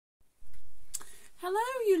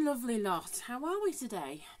Hello, you lovely lot. How are we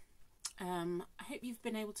today? I hope you've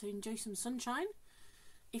been able to enjoy some sunshine,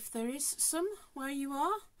 if there is some where you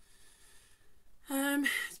are.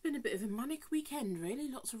 It's been a bit of a manic weekend, really.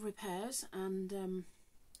 Lots of repairs and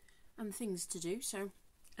things to do. So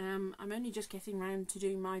I'm only just getting round to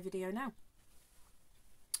doing my video now.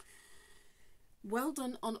 Well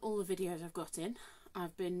done on all the videos I've got in.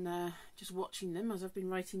 I've been just watching them as I've been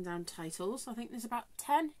writing down titles. I think there's about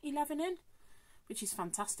 10, 11 in, which is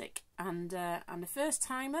fantastic. And the first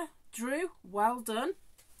timer, Drew, well done.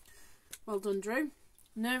 Well done, Drew.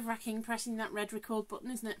 Nerve-wracking pressing that red record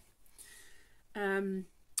button, isn't it?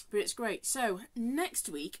 But it's great. So next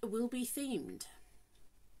week will be themed.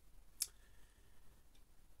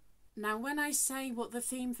 Now, when I say what the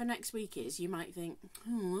theme for next week is, you might think,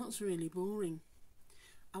 oh, that's really boring.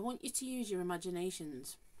 I want you to use your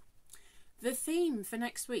imaginations. The theme for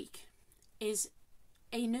next week is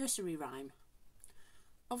a nursery rhyme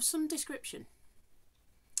of some description.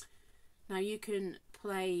 Now, you can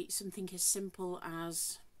play something as simple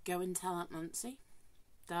as Go and Tell Aunt Nancy.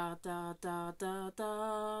 Da da da da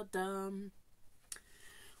da dum.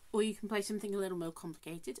 Or you can play something a little more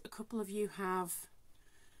complicated. A couple of you have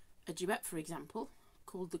a duet, for example,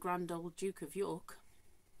 called The Grand Old Duke of York.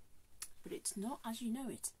 But it's not as you know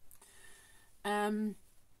it. So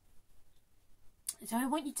I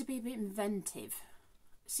want you to be a bit inventive.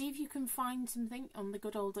 See if you can find something on the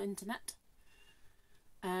good old internet,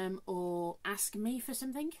 or ask me for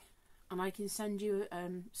something and I can send you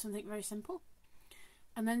something very simple,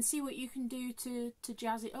 and then see what you can do to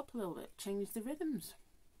jazz it up a little bit, change the rhythms,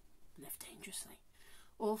 live dangerously,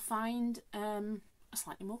 or find a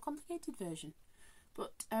slightly more complicated version.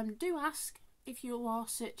 But do ask if you are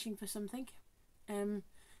searching for something.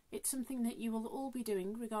 It's something that you will all be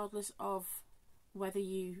doing regardless of whether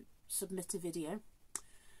you submit a video.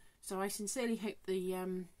 So I sincerely hope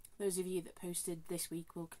those of you that posted this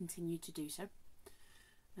week will continue to do so.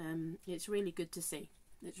 It's really good to see.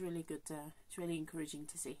 It's really good. It's really encouraging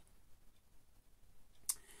to see.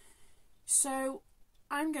 So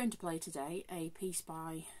I'm going to play today a piece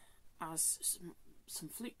by, as some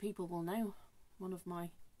flute people will know, one of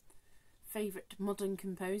my favourite modern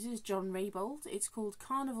composers, John Raybould. It's called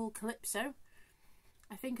Carnival Calypso.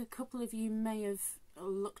 I think a couple of you may have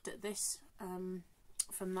looked at this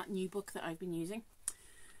from that new book that I've been using.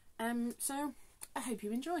 So I hope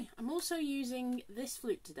you enjoy. I'm also using this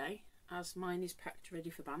flute today, as mine is packed ready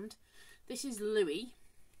for band. This is Louis.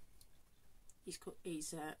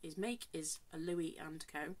 His make is a Louis and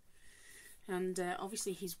Co. And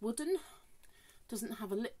obviously he's wooden, doesn't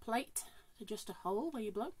have a lip plate, so just a hole where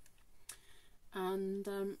you blow. And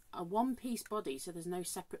a one-piece body, so there's no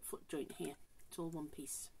separate foot joint here. It's all one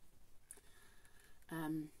piece.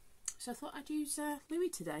 So I thought I'd use Louis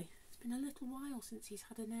today. It's been a little while since he's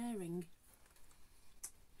had an airing.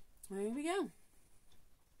 There we go.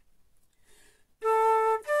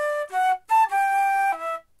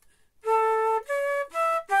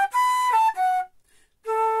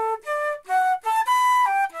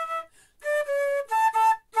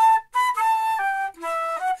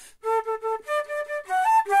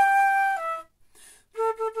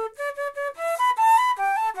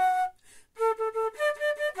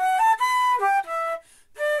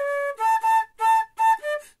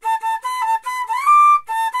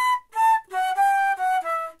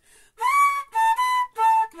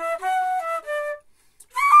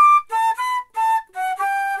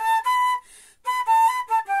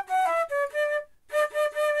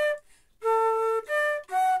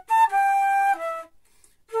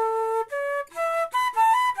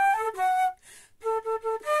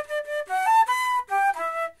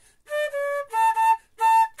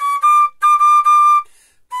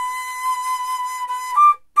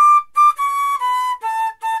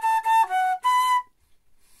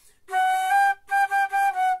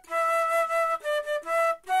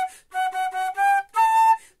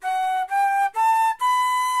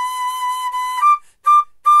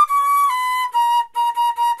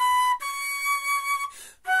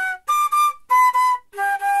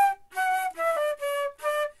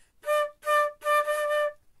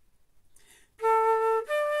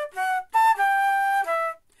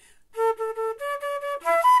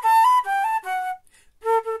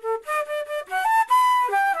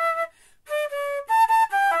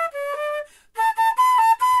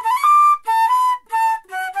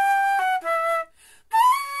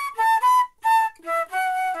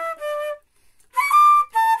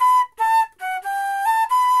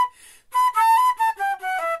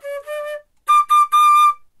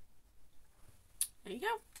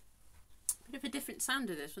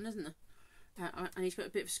 Sound of this one, isn't there? And he's got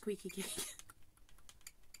a bit of a squeaky gig.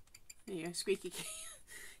 There you go, squeaky key.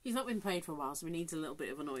 He's not been played for a while, so he needs a little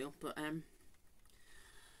bit of an oil, but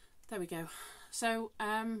there we go. So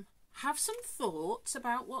have some thoughts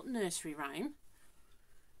about what nursery rhyme.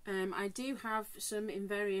 I do have some in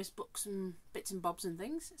various books and bits and bobs and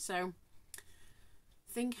things, so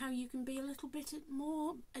think how you can be a little bit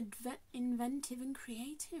more inventive and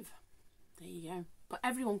creative. There you go. But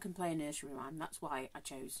everyone can play a nursery rhyme, that's why I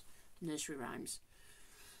chose nursery rhymes.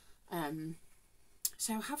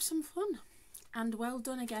 So have some fun, and well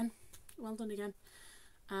done again. Well done again.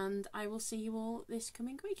 And I will see you all this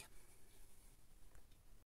coming week.